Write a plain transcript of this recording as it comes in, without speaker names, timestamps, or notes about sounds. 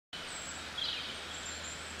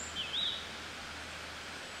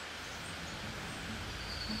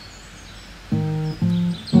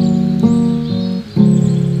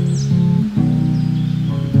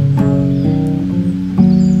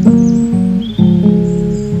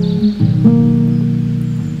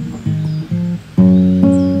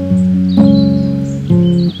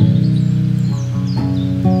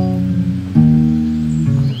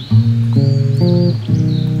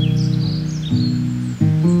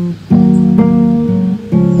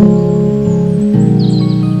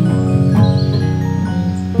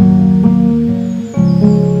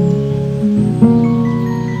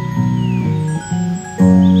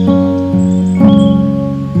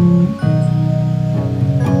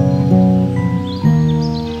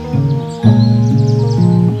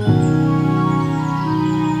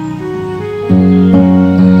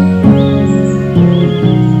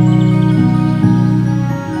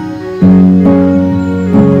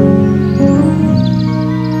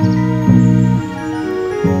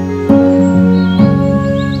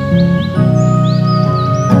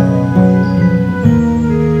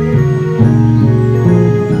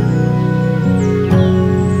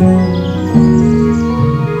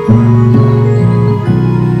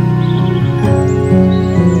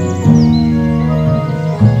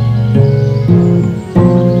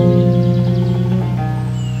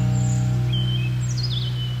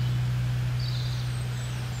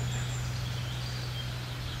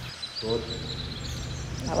Good.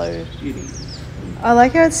 Hello. Beauty. I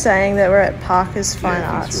like how it's saying that we're at Parker's Fine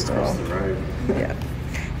Art Store. Across the road. Yeah.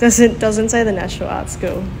 Doesn't say the National Art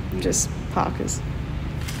School, just Parker's.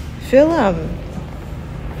 Feel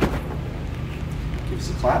Give us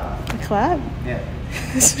a clap. a clap? Yeah.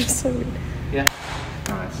 It's just so weird. Yeah.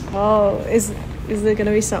 Nice. Oh, is there gonna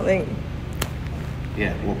be something?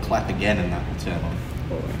 Yeah, we'll clap again and that will turn on.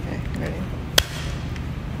 Oh, okay, ready.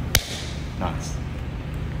 Nice.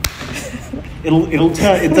 It'll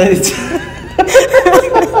turn. It's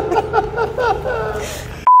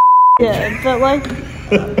Yeah, but like,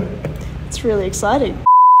 it's really exciting.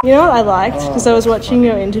 You know what I liked? Because I was watching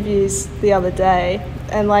your interviews the other day,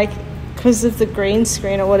 and like, because of the green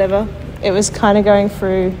screen or whatever, it was kind of going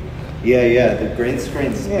through. Yeah. The green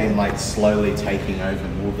screen's been like slowly taking over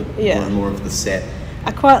more and more of the set.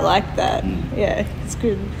 I quite like that. Yeah, it's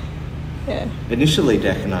good. Yeah. Initially,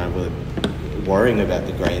 Deck and I were worrying about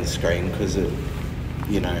the green screen because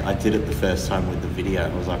I did it the first time with the video.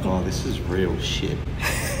 I was like, oh, this is real shit.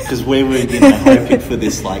 Because we were, hoping for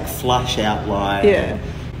this like flush outline. Yeah.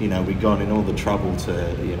 And, we'd gone in all the trouble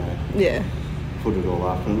to, Yeah. put it all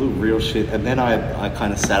up and it looked real shit. And then I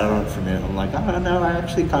kind of sat on it for a minute. I'm like, oh no, I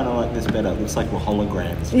actually kind of like this better. It looks like we're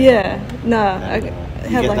holograms. Yeah. No. And,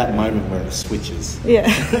 you get that moment where it switches. Yeah.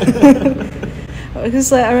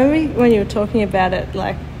 Because I remember when you were talking about it,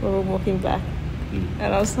 like when we were walking back,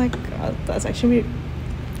 and I was like, oh, that's actually.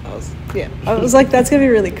 I was like, that's gonna be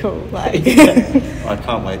really cool. Like, I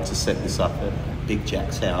can't wait to set this up at Big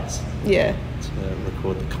Jack's house. Yeah. To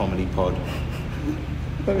record the comedy pod.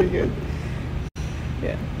 That'd be good.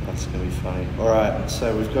 Yeah. That's gonna be funny. All right,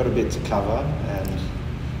 so we've got a bit to cover, and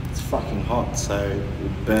it's fucking hot, so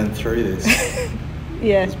we'll burn through this.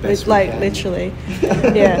 Yeah, it's like literally.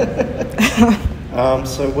 Yeah.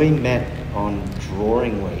 So we met on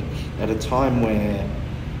drawing week at a time where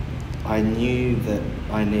I knew that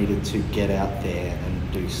I needed to get out there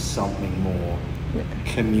and do something more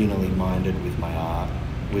communally minded with my art,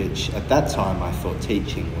 which at that time I thought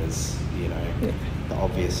teaching was, the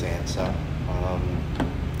obvious answer.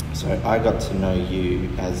 So I got to know you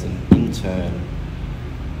as an intern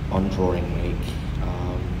on drawing week.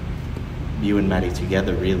 You and Maddie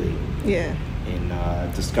together, really. Yeah. In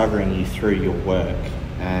discovering you through your work,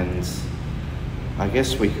 and I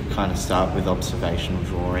guess we could kind of start with observational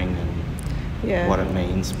drawing and what it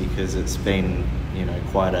means, because it's been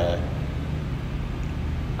quite a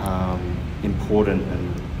important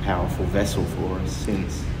and powerful vessel for us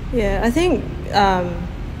since. Yeah, I think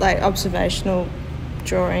like observational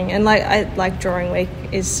drawing and I like drawing week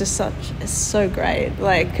is just it's so great,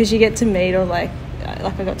 like because you get to meet, or like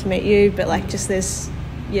I got to meet you, but like just this.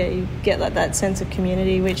 Yeah, you get like that sense of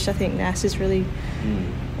community, which I think NAS is really.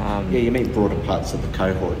 You meet broader parts of the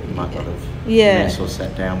cohort you might not have met or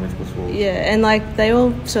sat down with before. Yeah, and like they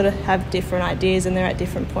all sort of have different ideas, and they're at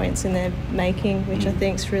different points in their making, which I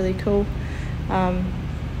think is really cool.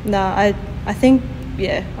 I think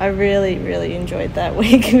I really enjoyed that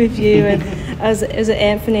week with you, and as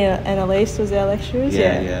Anthony and Elise was our lecturers.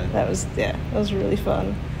 Yeah. That was really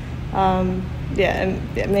fun. And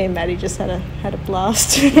me and Maddie just had a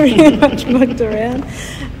blast. Pretty much mucked around.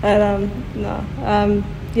 And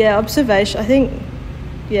observation. I think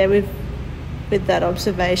with that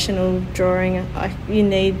observational drawing, you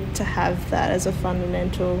need to have that as a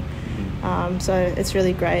fundamental. So it's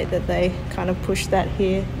really great that they kind of push that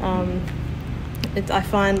here. I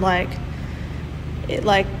find like it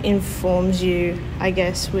like informs you, I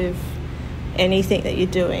guess, with anything that you're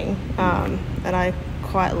doing, and I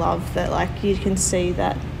quite love that like you can see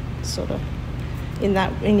that sort of in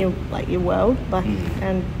your your world, like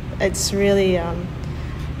and it's really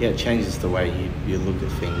it changes the way you look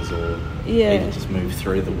at things, or even just move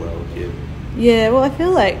through the world. Well, I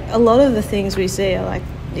feel like a lot of the things we see are like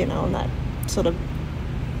on that sort of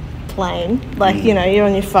plane, like you're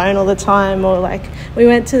on your phone all the time, or like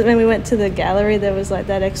when we went to the gallery, there was like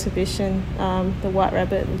that exhibition, the White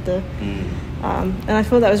Rabbit with the and I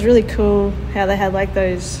thought that was really cool how they had like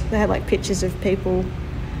pictures of people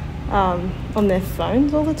on their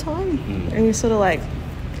phones all the time, and you're sort of like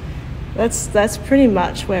that's pretty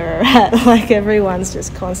much where we're at. Like everyone's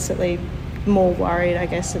just constantly more worried, I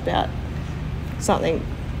guess, about something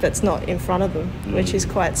that's not in front of them, which is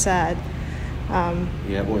quite sad. Well,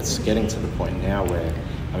 it's getting to the point now where,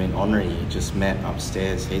 Henri, you just met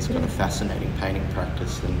upstairs. He's got a fascinating painting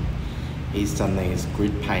practice, and he's done these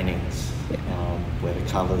grid paintings where the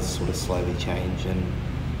colours sort of slowly change. And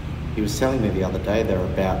he was telling me the other day there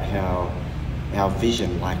about how our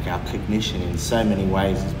vision, like our cognition, in so many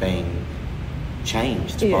ways is being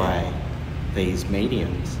changed by these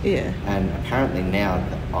mediums. Yeah. And apparently now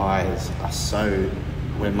the eyes are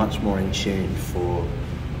we're much more in tune for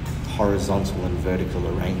horizontal and vertical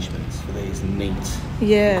arrangements, for these neat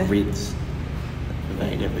grids that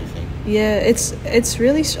pervade everything. Yeah, it's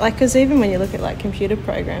really like, because even when you look at like computer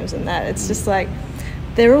programs and that, it's just like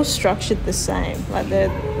they're all structured the same. Like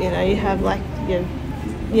you have like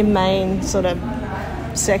your main sort of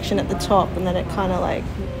section at the top, and then it kind of like,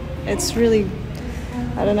 it's really,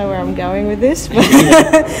 I don't know where I'm going with this,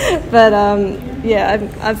 but yeah,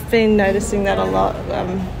 I've been noticing that a lot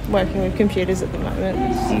working with computers at the moment.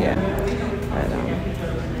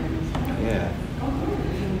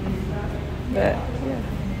 But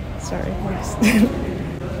sorry.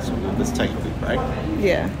 So let's take a quick break.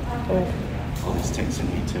 Yeah. I'll just text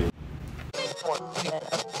me too.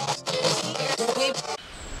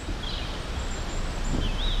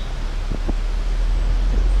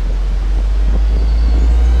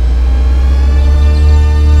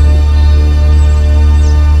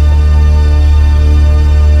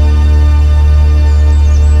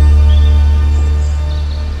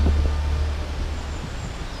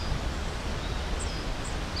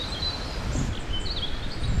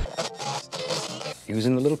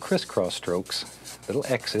 Using the little crisscross strokes, little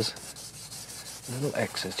X's,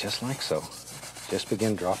 just like so. Just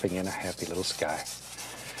begin dropping in a happy little sky.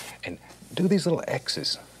 And do these little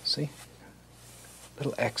X's, see?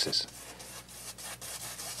 Little X's.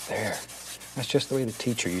 There. That's just the way the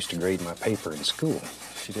teacher used to grade my paper in school.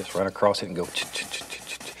 She'd just run across it and go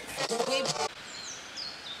ch-ch-ch-ch-ch.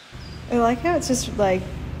 I like how it's just like,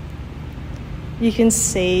 you can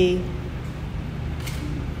see.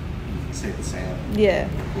 See the sound. Yeah.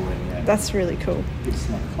 That's really cool. Good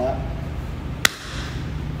snap clap.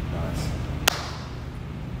 Nice.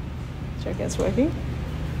 Do you reckon it's working?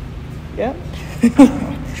 Yep.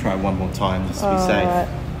 Try one more time just to be safe. Right.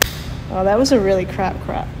 Oh, that was a really crap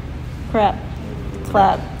clap. Crap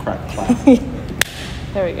clap.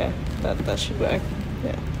 There we go. That should work.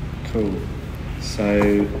 Yeah. Cool.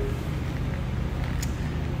 So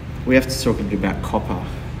we have to talk a bit about copper,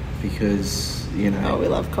 because we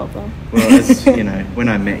love copper. Well, as you know, when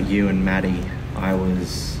I met you and Maddie, I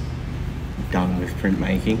was done with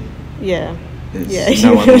printmaking. Yeah. There's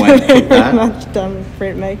no other way to put that. Very much done with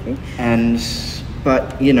printmaking.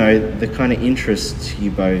 But the kind of interest you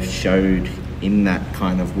both showed in that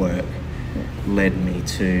kind of work led me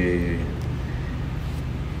to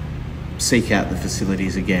seek out the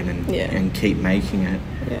facilities again and keep making it.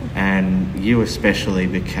 Yeah. And you especially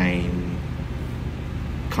became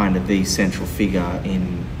kind of the central figure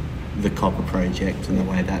in the copper project and the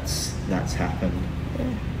way that's happened.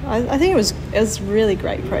 Yeah. I think it was a really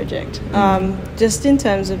great project. Just in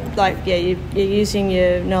terms of you're using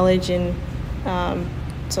your knowledge in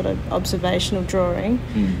sort of observational drawing,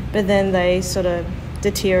 but then they sort of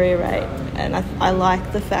deteriorate, and I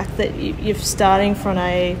like the fact that you're starting from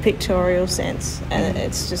a pictorial sense, and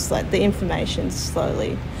it's just like the information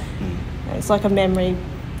slowly, and it's like a memory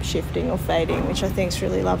shifting or fading, which I think is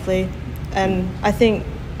really lovely. And I think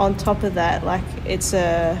on top of that, like, it's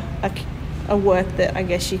a work that I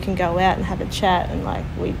guess you can go out and have a chat, and like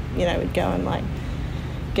we'd go and like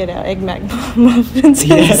get our egg mac muffins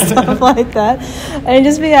and stuff like that, and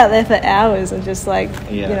just be out there for hours and just like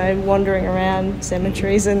wandering around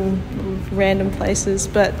cemeteries and random places.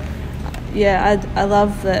 But I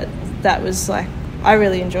love that was like, I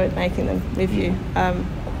really enjoyed making them with you.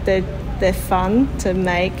 They're fun to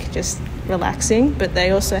make, just relaxing, but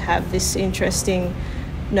they also have this interesting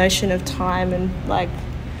notion of time, and like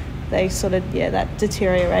they sort of that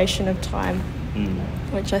deterioration of time,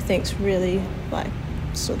 which I think is really like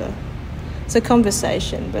sort of, it's a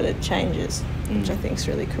conversation, but it changes, which I think is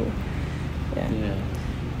really cool. Yeah.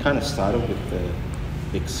 Kind of started with the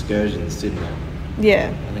excursions, didn't it?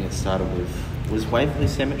 Yeah. I think it started with, was Waverley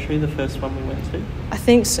Cemetery the first one we went to? I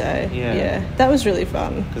think so. Yeah. That was really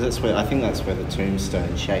fun. Because I think that's where the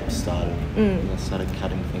tombstone shape started. And I started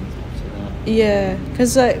cutting things after that. Yeah,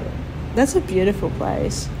 because like, that's a beautiful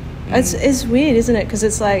place. It's weird, isn't it? Because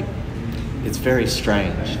it's like, it's very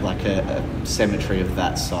strange, like a cemetery of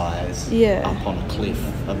that size, up on a cliff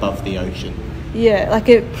above the ocean. Yeah, like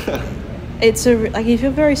it's like you feel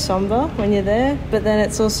very somber when you're there, but then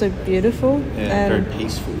it's also beautiful. Yeah, and very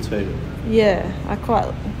peaceful too. Yeah,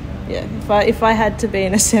 if I had to be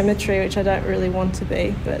in a cemetery, which I don't really want to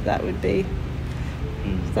be, but that would be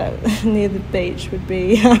that near the beach would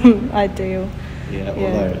be ideal. Yeah,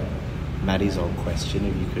 although Maddie's old question,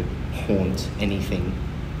 if you could haunt anything.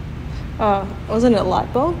 Oh, wasn't it a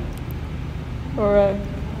light bulb? Or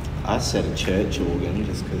I said a church organ,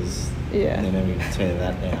 just because they're never going to tear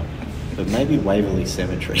that down. But maybe Waverley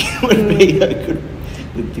Cemetery would be a good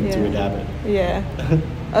thing to inhabit. Yeah.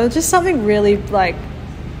 Or just something really like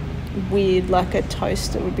weird, like a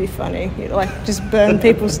toaster would be funny. Like just burn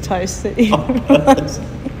people's toast at you.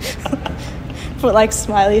 Put like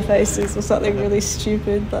smiley faces or something really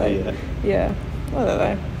stupid. Like, yeah. I don't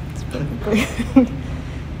know. It's probably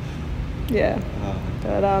yeah.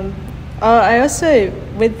 But I also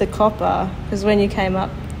with the copper, because when you came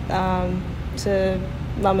up to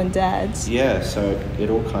Mum and Dad's. Yeah, so it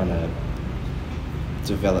all kind of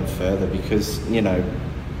developed further because, you know,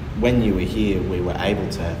 when you were here, we were able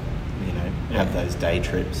to, you know, have those day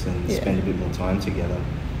trips and spend a bit more time together.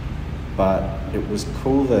 But it was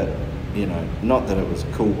cool that, you know, not that it was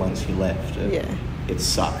cool once you left. It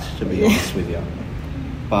sucked, to be honest with you.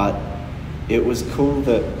 But it was cool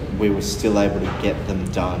that we were still able to get them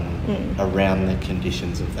done around the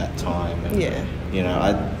conditions of that time. And, you know,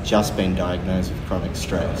 I'd just been diagnosed with chronic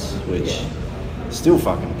stress, which still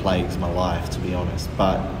fucking plagues my life, to be honest.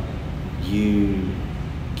 But you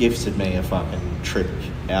gifted me a fucking trip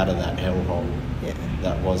out of that hellhole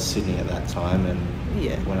that was Sydney at that time. And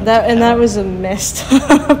that was a messed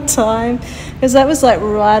up time because that was like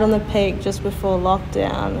right on the peak just before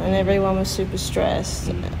lockdown and everyone was super stressed.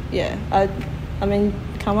 I mean,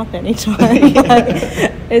 come up anytime.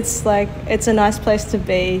 It's like it's a nice place to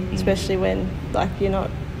be, especially when like you're not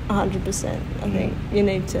 100%. I think you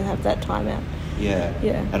need to have that time out.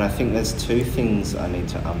 And I think there's two things I need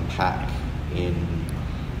to unpack in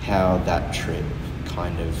how that trip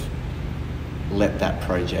kind of let that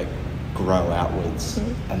project grow outwards.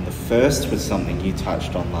 And the first was something you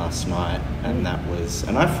touched on last night, and that was,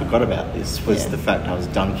 and I forgot about this, was the fact I was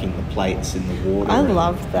dunking the plates in the water. I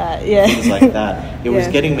loved that, things like that. It was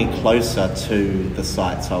getting me closer to the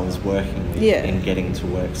sites I was working with and getting to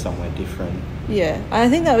work somewhere different. I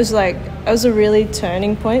think that was a really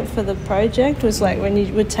turning point for the project, was like when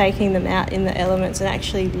you were taking them out in the elements and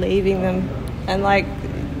actually leaving them, and like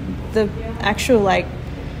the actual like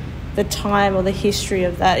the time or the history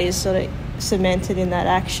of that is sort of cemented in that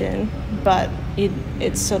action, but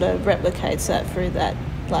it sort of replicates that through that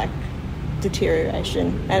like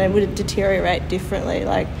deterioration, and it would deteriorate differently.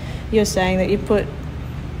 Like you're saying that you put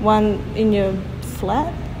one in your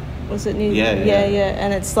flat, was it new?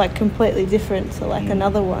 And it's like completely different to like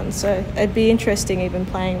another one, so it'd be interesting even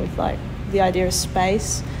playing with like the idea of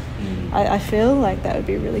space. I feel like that would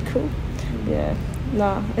be really cool.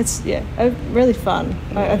 No, it's really fun.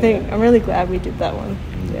 I think I'm really glad we did that one.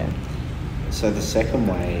 So the second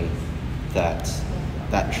way that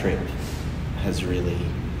trip has really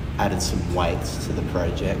added some weight to the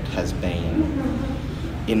project has been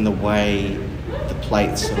in the way the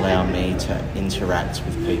plates allow me to interact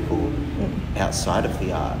with people outside of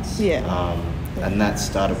the arts. And that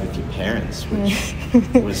started with your parents, which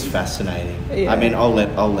was fascinating. I mean, I'll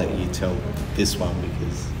let you tell this one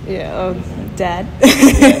because Dad.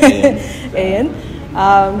 Ian.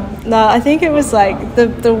 No, I think it was like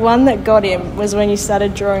the one that got him was when you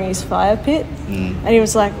started drawing his fire pit, and he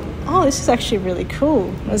was like, oh, this is actually really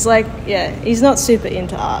cool. I was like, he's not super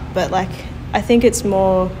into art, but like I think it's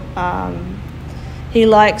more he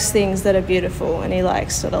likes things that are beautiful, and he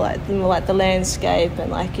likes sort of like more like the landscape and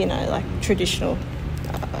like, you know, like traditional,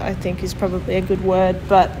 I think is probably a good word,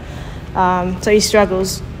 but so he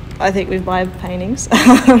struggles, I think, with my paintings.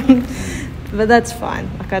 But that's fine,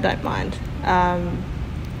 like I don't mind. And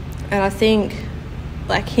I think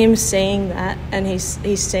like him seeing that, and he's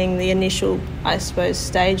seeing the initial, I suppose,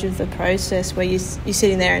 stage of the process where you're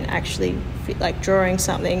sitting there and actually like drawing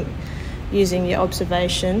something using your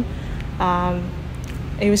observation.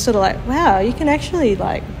 He was sort of like, wow, you can actually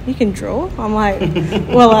like, you can draw? I'm like,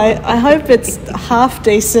 well, I hope it's half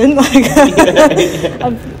decent. Like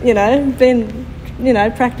I've, you know, been, you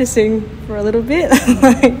know, practicing for a little bit.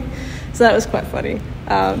 Like, so that was quite funny.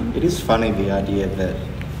 It is funny, the idea that,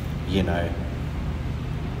 you know,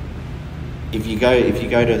 if you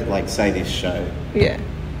go to like say this show,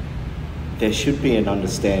 there should be an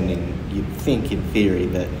understanding, you'd think in theory,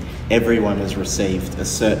 that everyone has received a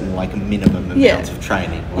certain like minimum amount of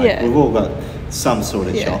training. Like we've all got some sort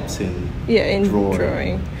of chops in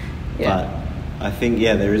drawing. But I think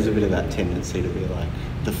there is a bit of that tendency to be like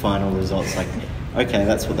the final results, like, okay,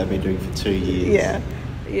 that's what they've been doing for 2 years.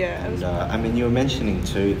 And I mean, you were mentioning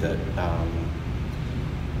too that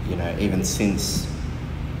you know, even since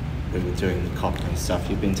we were doing the copper and stuff,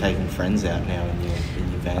 you've been taking friends out now in your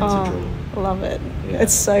van to draw. Love it.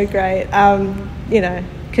 It's so great. You know,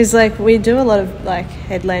 because like we do a lot of like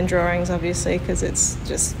headland drawings, obviously, because it's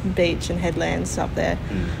just beach and headlands up there,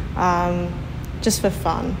 just for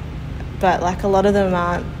fun. But like a lot of them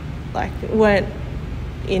weren't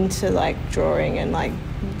into like drawing and like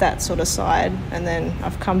that sort of side, and then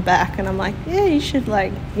I've come back and I'm like, yeah, you should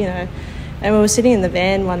like, you know. And we were sitting in the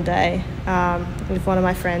van one day with one of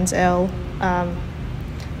my friends, Elle,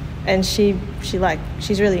 and she's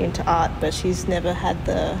really into art, but she's never had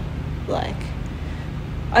the, like,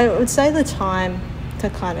 I would say the time to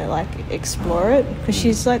kind of like explore it, because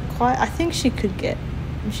she's like quite, I think she could get,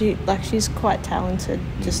 she's quite talented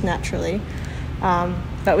just naturally.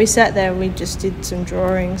 But we sat there and we just did some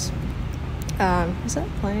drawings. Is that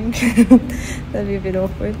playing? That'd be a bit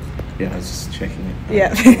awkward. Yeah, I was just checking it.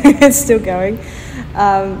 Yeah, it's still going.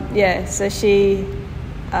 Yeah, so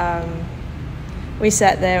we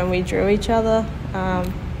sat there and we drew each other,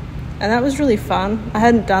 and that was really fun. I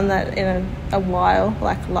hadn't done that in a while,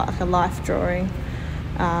 like a life drawing.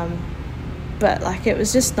 But like it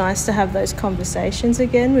was just nice to have those conversations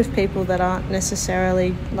again with people that aren't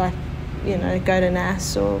necessarily like, you know, go to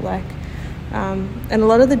NAS or like, and a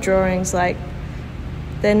lot of the drawings, like,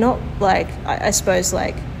 they're not like, I suppose,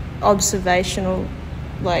 like observational,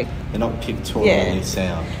 like, they're not pictorially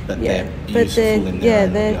sound, but they're beautiful but they're, in their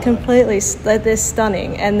own they're regard. completely, they're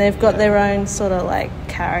stunning, and they've got their own sort of like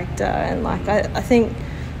character, and like I think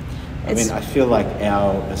it's, I feel like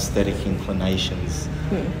our aesthetic inclinations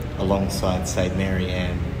alongside, say,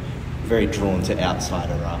 Marianne, very drawn to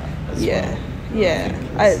outsider art as well.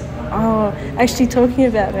 Actually, talking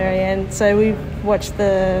about Marianne, so we watched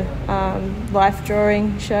the life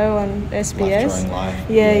drawing show on SBS. Life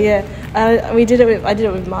Drawing Live. I did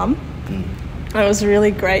it with Mum. It was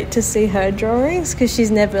really great to see her drawings, because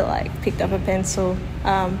she's never like picked up a pencil,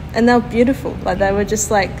 and they were beautiful. Like they were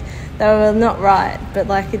just like, they were not right, but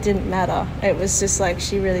like it didn't matter. It was just like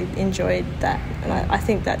she really enjoyed that, and I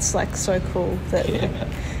think that's like so cool that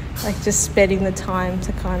like just spending the time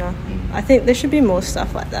to kind of. I think there should be more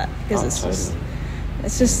stuff like that, because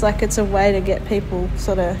it's just like it's a way to get people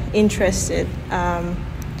sort of interested,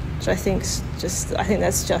 which I think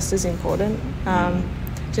that's just as important.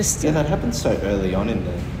 That happened so early on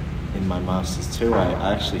in my masters too.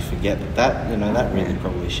 I actually forget that really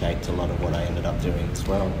probably shaped a lot of what I ended up doing as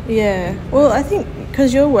well. Yeah, well, I think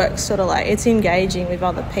because your work's sort of like, it's engaging with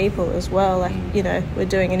other people as well. Like, you know, we're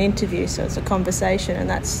doing an interview, so it's a conversation, and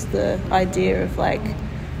that's the idea of like,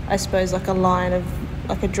 I suppose, like a line of,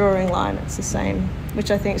 like a drawing line. It's the same, which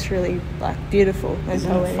I think is really like beautiful and Isn't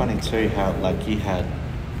poetic. it funny too how like you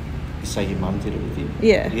say your mum did it with you?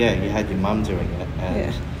 Yeah. Yeah, you had your mum doing it,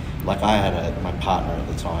 and like I had my partner at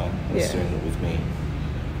the time was doing it with me,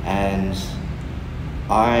 and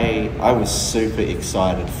I was super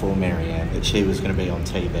excited for Marianne that she was going to be on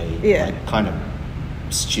TV. Yeah. Like, kind of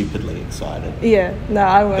stupidly excited. Yeah. No,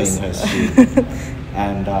 I was. Being her student,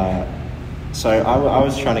 and so I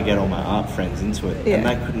was trying to get all my art friends into it, and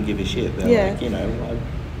they couldn't give a shit. They're like, you know,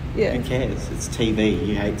 who cares? It's TV.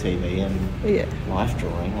 You hate TV and life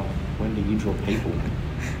drawing. Like, when do you draw people?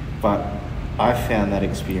 But I found that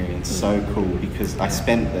experience so cool, because I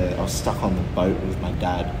was stuck on the boat with my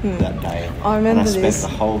dad that day. I remember this. And I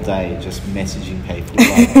spent the whole day just messaging people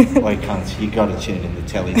like, "Oi, cunts, you got to tune in the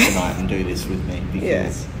telly tonight and do this with me,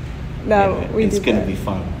 because it's going to be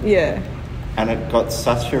fun." Yeah. And it got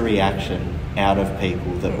such a reaction out of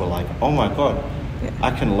people that were like, "Oh my God,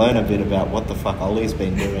 I can learn a bit about what the fuck Ollie's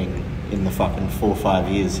been doing in the fucking 4 or 5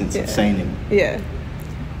 years since I've seen him." Yeah.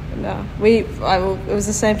 No, it was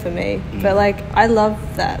the same for me. But like, I love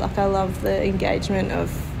that. Like, I love the engagement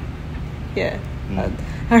of, I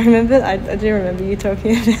remember, I do remember you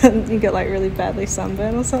talking about you got like really badly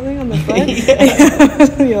sunburned or something on the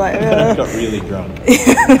boat. You're like, I got really drunk.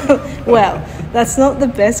 Well, that's not the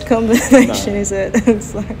best combination, is it?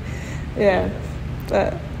 It's like,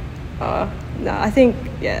 but no, I think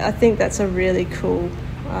that's a really cool.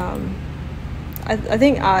 I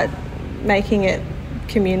think art, making it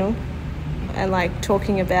communal and like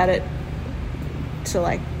talking about it to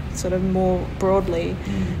like sort of more broadly,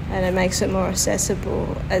 and it makes it more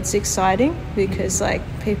accessible. It's exciting because like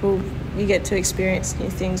you get to experience new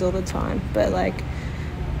things all the time, but like,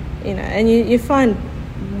 you know, and you find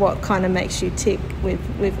what kind of makes you tick with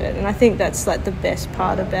it, and I think that's like the best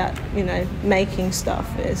part about, you know, making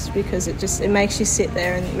stuff, is because it makes you sit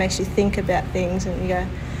there and it makes you think about things, and you go,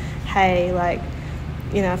 hey, like,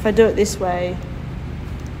 you know, if I do it this way,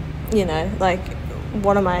 you know, like,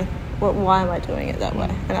 why am I doing it that way?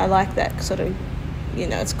 And I like that sort of, you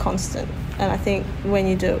know, it's constant. And I think when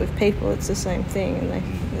you do it with people, it's the same thing, and they,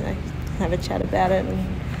 you know, have a chat about it, and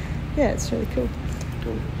it's really cool.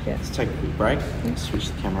 Cool. Yeah. Let's take a quick break. Switch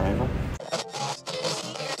the camera over.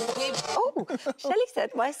 Oh, Shelley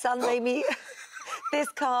said my son made me this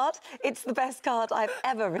card. It's the best card I've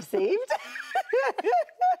ever received.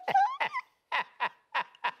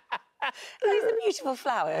 It's a beautiful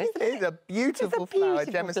flower, isn't it? It's a beautiful flower.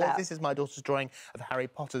 beautiful Gemma flower. says, this is my daughter's drawing of Harry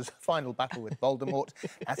Potter's final battle with Voldemort.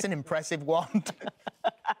 That's an impressive one.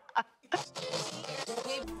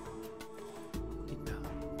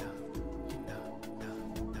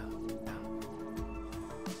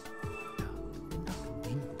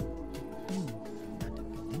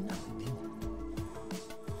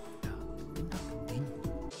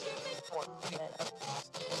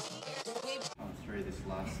 Through this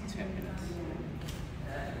last 10 minutes.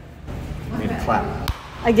 I'm gonna clap.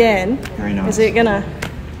 Again? Very nice. Is it gonna?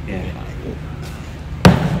 Yeah.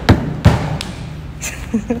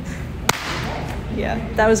 Yeah,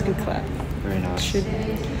 that was a good clap. Very nice. Should.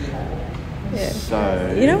 Yeah.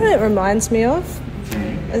 So. You know what it reminds me of?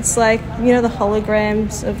 It's like, you know, the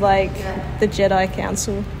holograms of like the Jedi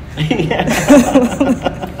Council.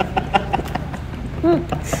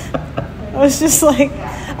 I was just like,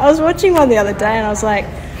 I was watching one the other day and I was like,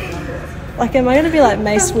 am I going to be like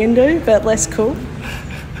Mace Windu but less cool?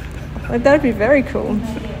 Like, that would be very cool.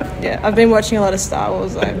 Yeah, I've been watching a lot of Star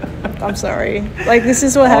Wars though. I'm sorry. Like, this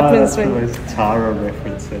is what happens when... That's the most Tara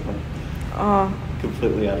reference ever. Oh.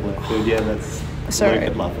 Completely out of left field. Yeah, that's... Sorry. I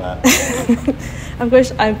could love that. Of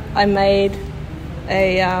course, I made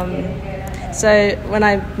a... so when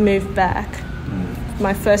I moved back,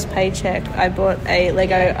 my first paycheck, I bought a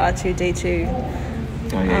Lego R2-D2.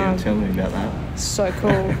 Oh yeah, tell me about that. So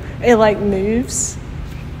cool. It like moves.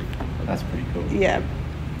 That's pretty cool. Yeah.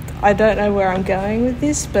 I don't know where I'm going with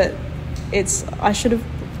this, but I should have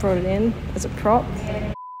brought it in as a prop.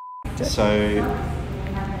 So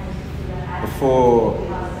before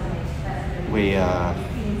we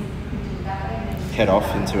head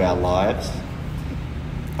off into our lives,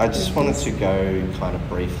 I just wanted to go kind of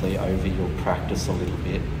briefly over your practice a little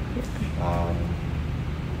bit.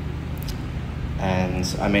 And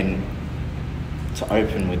I mean, to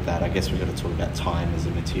open with that, I guess we've got to talk about time as a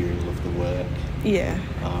material of the work. Yeah.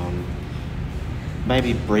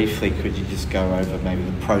 Maybe briefly, could you just go over maybe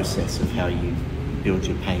the process of how you build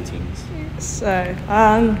your paintings? So,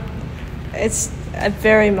 it's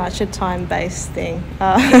very much a time-based thing.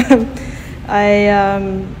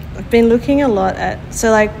 I've been looking a lot at, so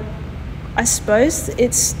like, I suppose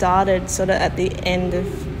it started sort of at the end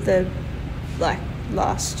of the, like,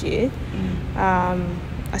 last year.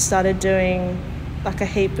 I started doing like a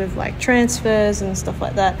heap of like transfers and stuff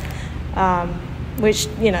like that, which,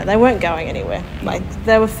 you know, they weren't going anywhere. Like,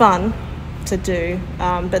 they were fun to do,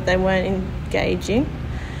 but they weren't engaging.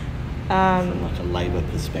 From like a labour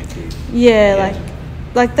perspective. Yeah,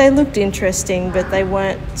 like they looked interesting, but they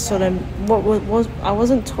weren't sort of I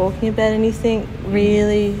wasn't talking about anything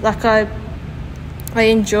really. Like, I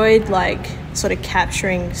enjoyed like sort of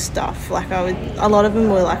capturing stuff. Like, a lot of them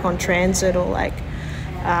were like on transit or like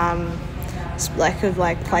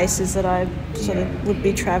places that I sort of would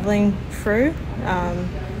be travelling through, and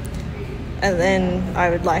then I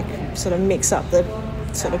would like sort of mix up the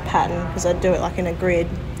sort of pattern because I'd do it like in a grid.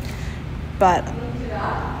 But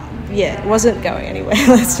yeah, it wasn't going anywhere.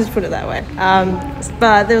 Let's just put it that way.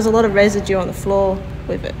 But there was a lot of residue on the floor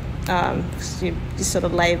with it. So you're sort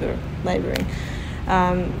of labouring,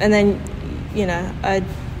 and then, you know, I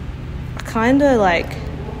kind of like,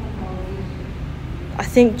 I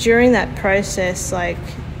think during that process, like,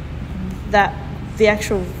 that the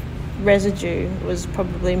actual residue was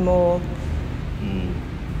probably more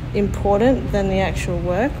important than the actual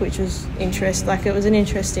work, which was like, it was an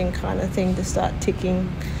interesting kind of thing to start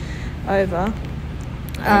ticking over.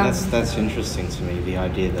 That's interesting to me, the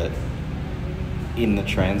idea that in the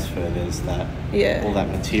transfer there's that all that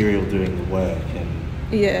material doing the work,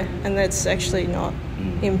 and that's actually not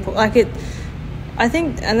important. Like, it, I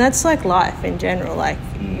think, and that's like life in general. Like,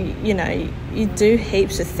 you know, you do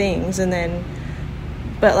heaps of things, and then,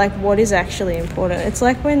 but like, what is actually important? It's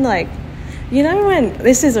like when, like, you know, when,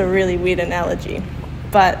 this is a really weird analogy,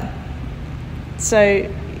 but so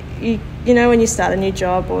you know, when you start a new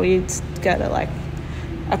job or you go to like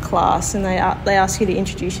a class and they ask you to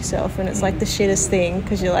introduce yourself, and it's like the shittest thing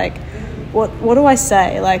because you're like, what do I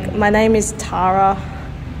say? Like, my name is Tara,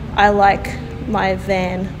 I like my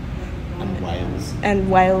van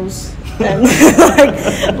and Wales and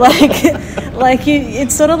like you,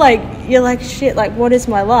 it's sort of like, you're like, shit, like, what is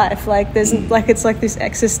my life? Like, there's like, it's like this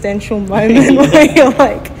existential moment where you're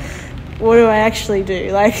like, what do I actually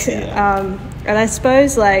do? Like, and I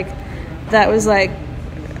suppose like that was like,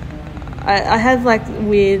 I had like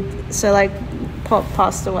weird, so like Pop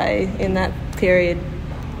passed away in that period,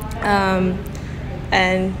 and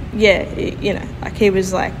yeah, you know, like, he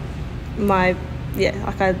was like my,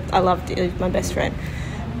 like, I loved it. He was my best friend,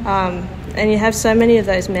 And you have so many of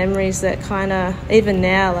those memories that kind of, even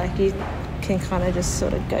now, like you can kind of just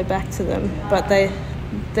sort of go back to them, but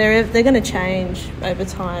they're going to change over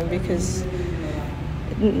time because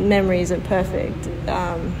memory isn't perfect,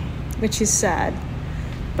 which is sad.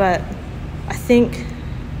 But I feel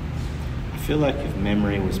like if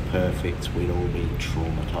memory was perfect, we'd all be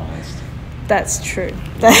traumatized. That's true.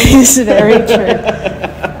 That is very true.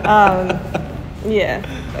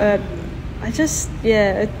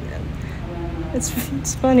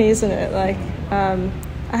 It's funny, isn't it? Like,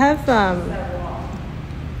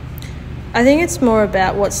 I think it's more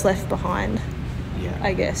about what's left behind,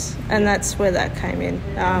 I guess, and that's where that came in.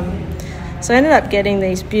 So I ended up getting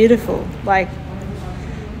these beautiful, like,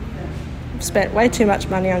 spent way too much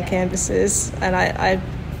money on canvases, and I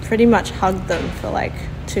pretty much hugged them for like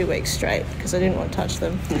 2 weeks straight because I didn't want to touch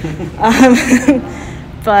them.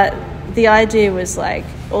 But the idea was like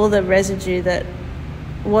all the residue that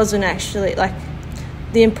wasn't actually, like,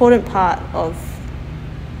 the important part of,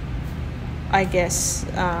 I guess,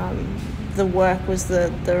 the work was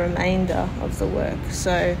the remainder of the work.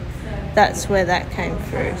 So that's where that came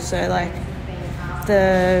through. So like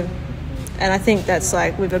and I think that's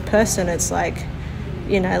like with a person, it's like,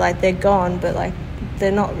 you know, like they're gone, but like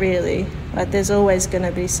they're not really, like there's always going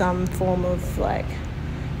to be some form of like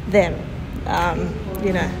them,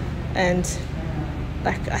 you know. And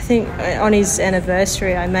like I think on his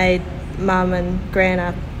anniversary I made Mum and Gran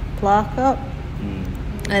a plaque up,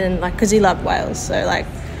 and like because he loved whales, so like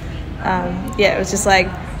it was just like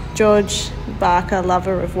George Barker,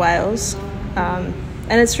 lover of whales, and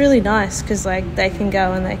it's really nice because like they can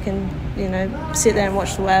go and they can, you know, sit there and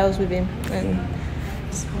watch the whales with him, and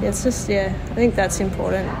it's just I think that's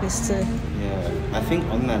important, is to I think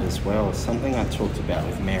on that as well, something I talked about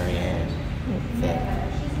with Marianne that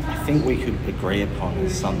I think we could agree upon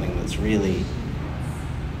is something that's really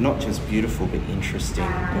not just beautiful but interesting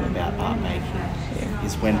about art making,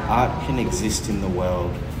 is when art can exist in the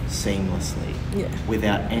world seamlessly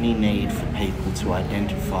without any need for people to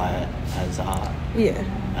identify it as art.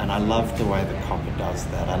 And I love the way the copper does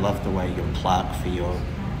that. I love the way your plaque for your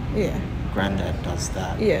granddad does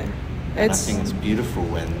that. And I think it's beautiful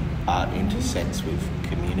when art intersects with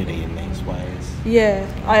community in these ways.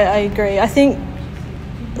 I agree. I think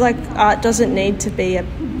like art doesn't need to be a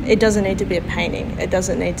painting, it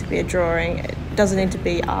doesn't need to be a drawing, it doesn't need to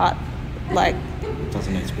be art, like it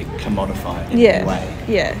doesn't need to be commodified in any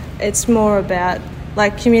way. It's more about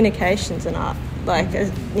like communications and art, like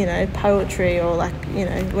you know, poetry, or like, you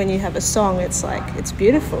know, when you have a song, it's like, it's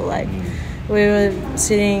beautiful. Like we were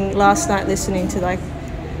sitting last night listening to like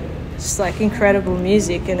just like incredible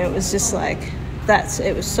music, and it was just like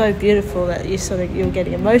it was so beautiful that you're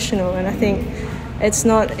getting emotional. And I think it's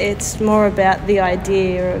more about the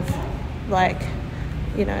idea of like,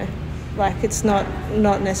 you know, like it's not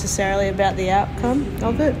necessarily about the outcome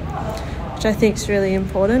of it, which I think is really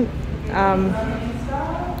important.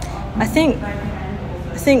 I think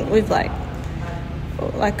with like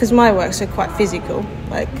because my works are quite physical,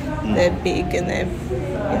 like they're big and they're,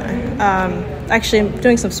 you know, actually I'm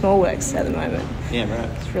doing some small works at the moment.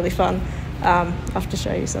 It's really fun. I'll have to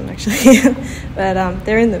show you some actually. But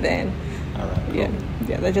they're in the van. All right,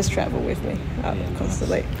 cool. They just travel with me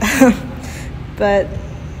constantly. But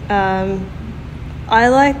I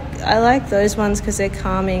like those ones because they're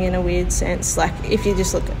calming in a weird sense, like if you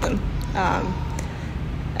just look at them,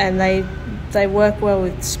 and they work well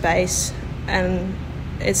with space, and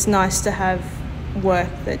it's nice to have work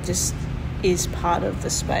that just is part of the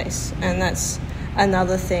space. And that's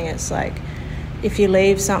another thing. It's like if you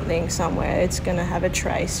leave something somewhere, it's going to have a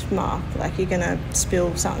trace mark, like you're going to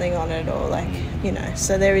spill something on it, or like, you know,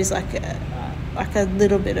 so there is like a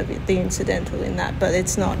little bit of the incidental in that, but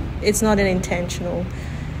it's not an intentional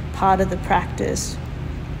part of the practice,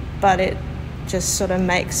 but it just sort of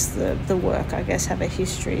makes the work, I guess, have a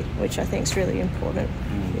history, which I think is really important.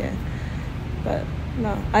 But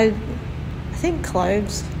no, I think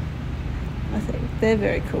clothes, I think they're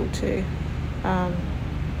very cool too.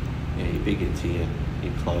 You're big into your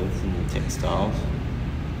clothes and your textiles?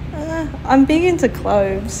 I'm big into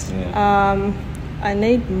clothes. I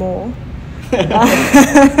need more.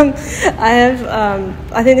 I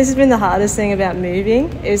think this has been the hardest thing about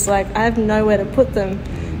moving, is like I have nowhere to put them.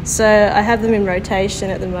 So I have them in rotation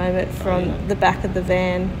at the moment from the back of the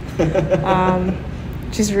van,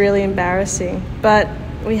 which is really embarrassing. But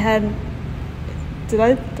we had,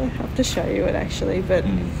 I have to show you it actually, but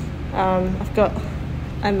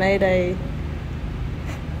I made a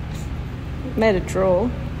drawer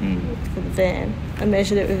for the van. I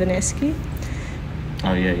measured it with an esky.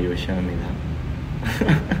 Oh yeah, you were showing me that.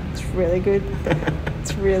 It's really good.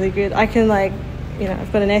 It's really good. I can like, you know,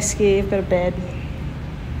 I've got an esky, I've got a bed,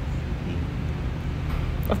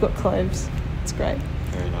 I've got clothes. It's great.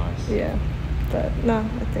 Very nice. Yeah, but no,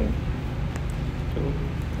 I think. Cool.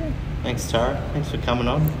 Yeah. Thanks, Tara. Thanks for coming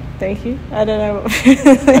on. Thank you. I don't know.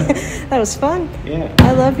 That was fun. Yeah.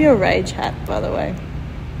 I love your rage hat, by the way.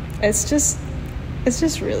 It's just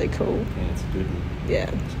really cool. Yeah, it's a good one. Yeah.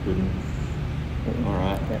 It's a good one. All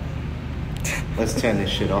right. Yeah. Let's turn this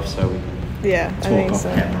shit off so we can Yeah, talk I think off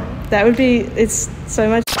so. camera. That would be. It's so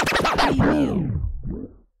much.